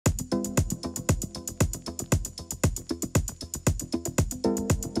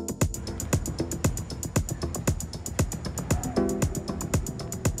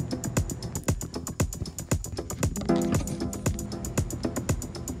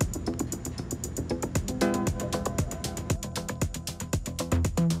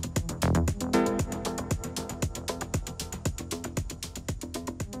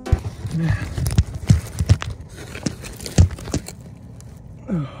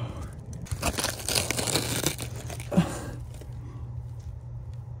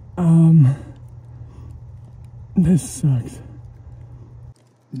This sucks.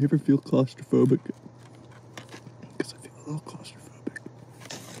 You ever feel claustrophobic? Because I feel a little claustrophobic.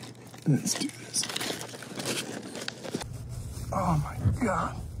 Let's do this. Oh my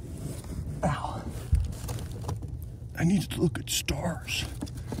god. Ow. I need to look at stars.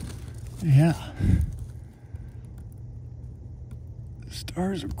 Yeah.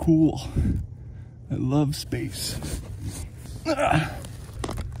 Stars are cool. I love space.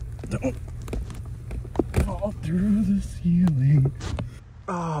 Don't fall through the ceiling.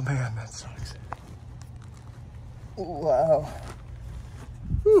 Oh man, that sucks. Wow.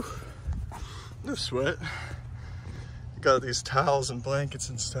 Whew. No sweat. Got these towels and blankets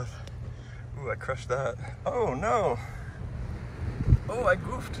and stuff. Ooh, I crushed that. Oh no. Oh, I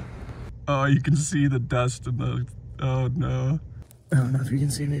goofed. Oh, you can see the dust and the, oh no. I don't know if you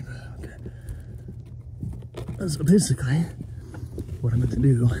can see me, but okay. So basically, what I'm going to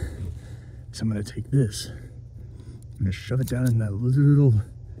do is I'm going to take this and just shove it down in that little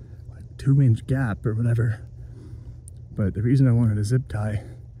like 2-inch gap or whatever. But the reason I wanted a zip tie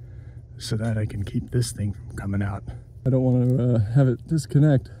is so that I can keep this thing from coming out. I don't want to have it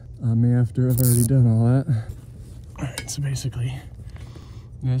disconnect on me after I've already done all that. Alright, so basically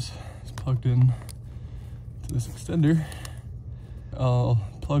this is plugged in to this extender. I'll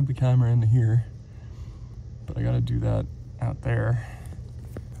plug the camera into here, but I gotta do that out there.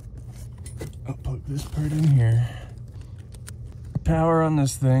 I'll plug this part in here, power on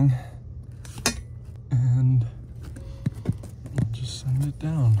this thing, and I'll just send it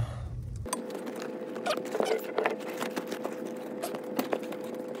down.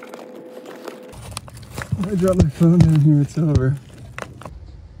 If I drop my phone down here, it's over.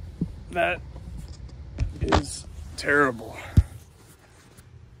 That is terrible.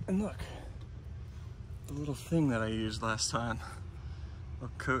 And look, the little thing that I used last time, a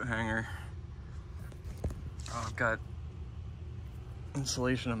coat hanger. Oh, I've got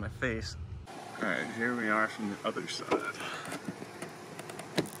insulation on my face. All right, here we are from the other side.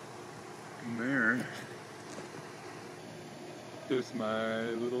 And there's my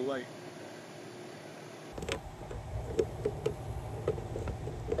little light.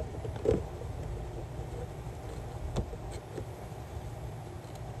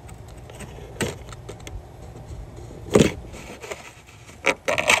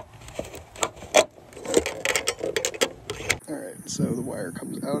 So the wire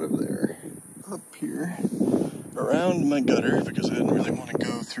comes out of there, up here, around my gutter, because I didn't really want to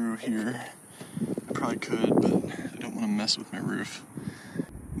go through here. I probably could, but I don't want to mess with my roof.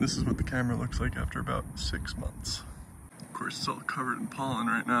 This is what the camera looks like after about 6 months. Of course, it's all covered in pollen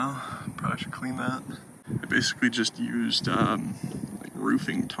right now. Probably should clean that. I basically just used like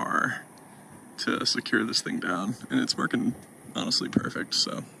roofing tar to secure this thing down, and it's working honestly perfect.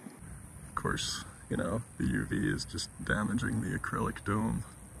 So, of course, you know, the UV is just damaging the acrylic dome.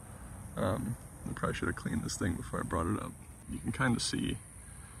 I probably should have cleaned this thing before I brought it up. You can kind of see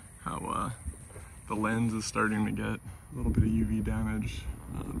how the lens is starting to get a little bit of UV damage.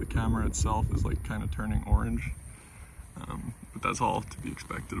 The camera itself is like kind of turning orange. But that's all to be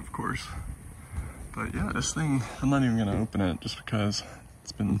expected, of course. But yeah, this thing, I'm not even gonna open it just because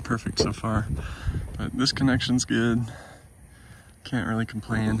it's been perfect so far. But this connection's good. Can't really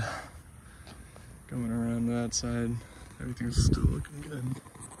complain. Going around that side, everything's still looking good.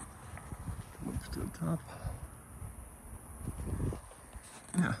 Up to the top.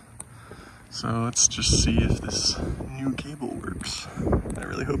 Yeah. So let's just see if this new cable works. I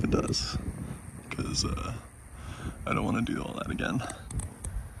really hope it does, because I don't want to do all that again.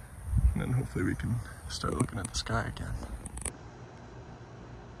 And then hopefully we can start looking at the sky again.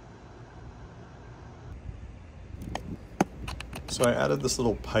 So I added this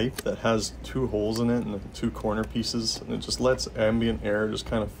little pipe that has 2 holes in it and 2 corner pieces, and it just lets ambient air just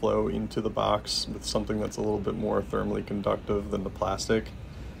kind of flow into the box with something that's a little bit more thermally conductive than the plastic.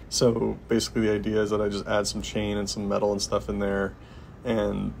 So basically the idea is that I just add some chain and some metal and stuff in there,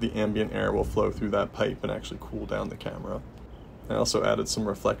 and the ambient air will flow through that pipe and actually cool down the camera. I also added some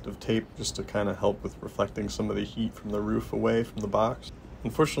reflective tape just to kind of help with reflecting some of the heat from the roof away from the box.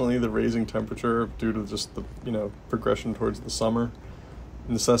 Unfortunately, the raising temperature, due to just the, progression towards the summer,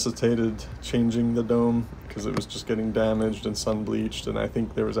 necessitated changing the dome because it was just getting damaged and sun bleached, and I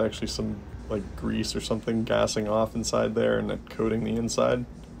think there was actually some like grease or something gassing off inside there and it coating the inside.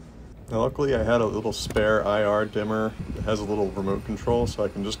 Now, luckily I had a little spare IR dimmer that has a little remote control, so I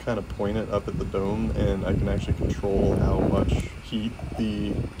can just kind of point it up at the dome and I can actually control how much heat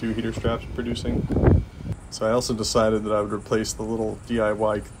the dew heater strap's producing. So I also decided that I would replace the little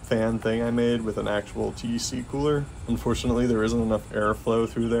DIY fan thing I made with an actual TEC cooler. Unfortunately, there isn't enough airflow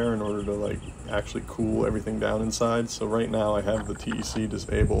through there in order to like actually cool everything down inside. So right now I have the TEC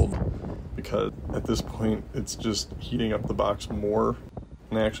disabled because at this point it's just heating up the box more.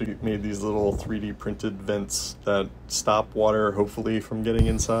 And I actually made these little 3D printed vents that stop water hopefully from getting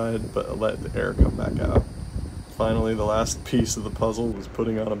inside, but let the air come back out. Finally, the last piece of the puzzle was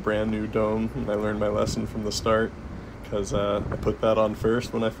putting on a brand new dome, and I learned my lesson from the start because I put that on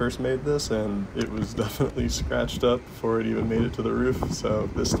first when I first made this, and it was definitely scratched up before it even made it to the roof. So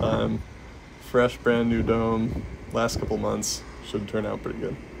this time, fresh brand new dome, last couple months, should turn out pretty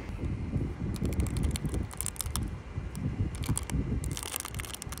good.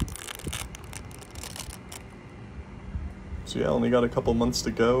 So yeah, I only got a couple months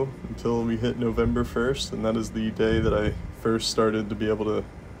to go until we hit November 1st, and that is the day that I first started to be able to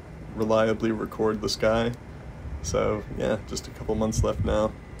reliably record the sky. So yeah, just a couple months left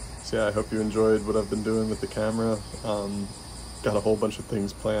now. So yeah, I hope you enjoyed what I've been doing with the camera. Got a whole bunch of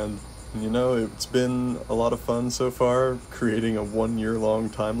things planned. And, you know, it's been a lot of fun so far creating a 1 year long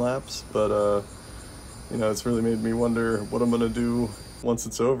time lapse, but you know, it's really made me wonder what I'm gonna do once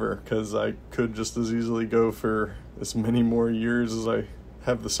it's over, because I could just as easily go for as many more years as I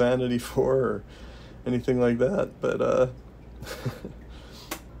have the sanity for or anything like that, but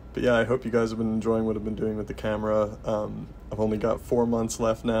yeah, I hope you guys have been enjoying what I've been doing with the camera. I've only got 4 months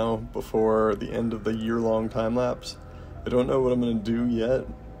left now before the end of the year-long time-lapse. I don't know what I'm going to do yet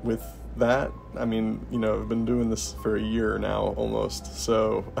with that. I mean, you know, I've been doing this for a year now almost,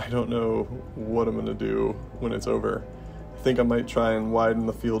 so I don't know what I'm going to do when it's over. I think I might try and widen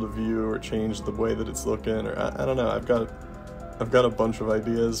the field of view or change the way that it's looking, or I don't know. I've got a bunch of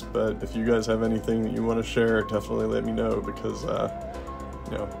ideas, but if you guys have anything that you want to share, definitely let me know, because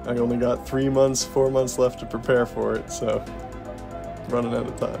you know, I only got 4 months left to prepare for it, so running out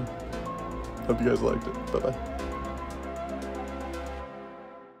of time. Hope you guys liked it. Bye-bye.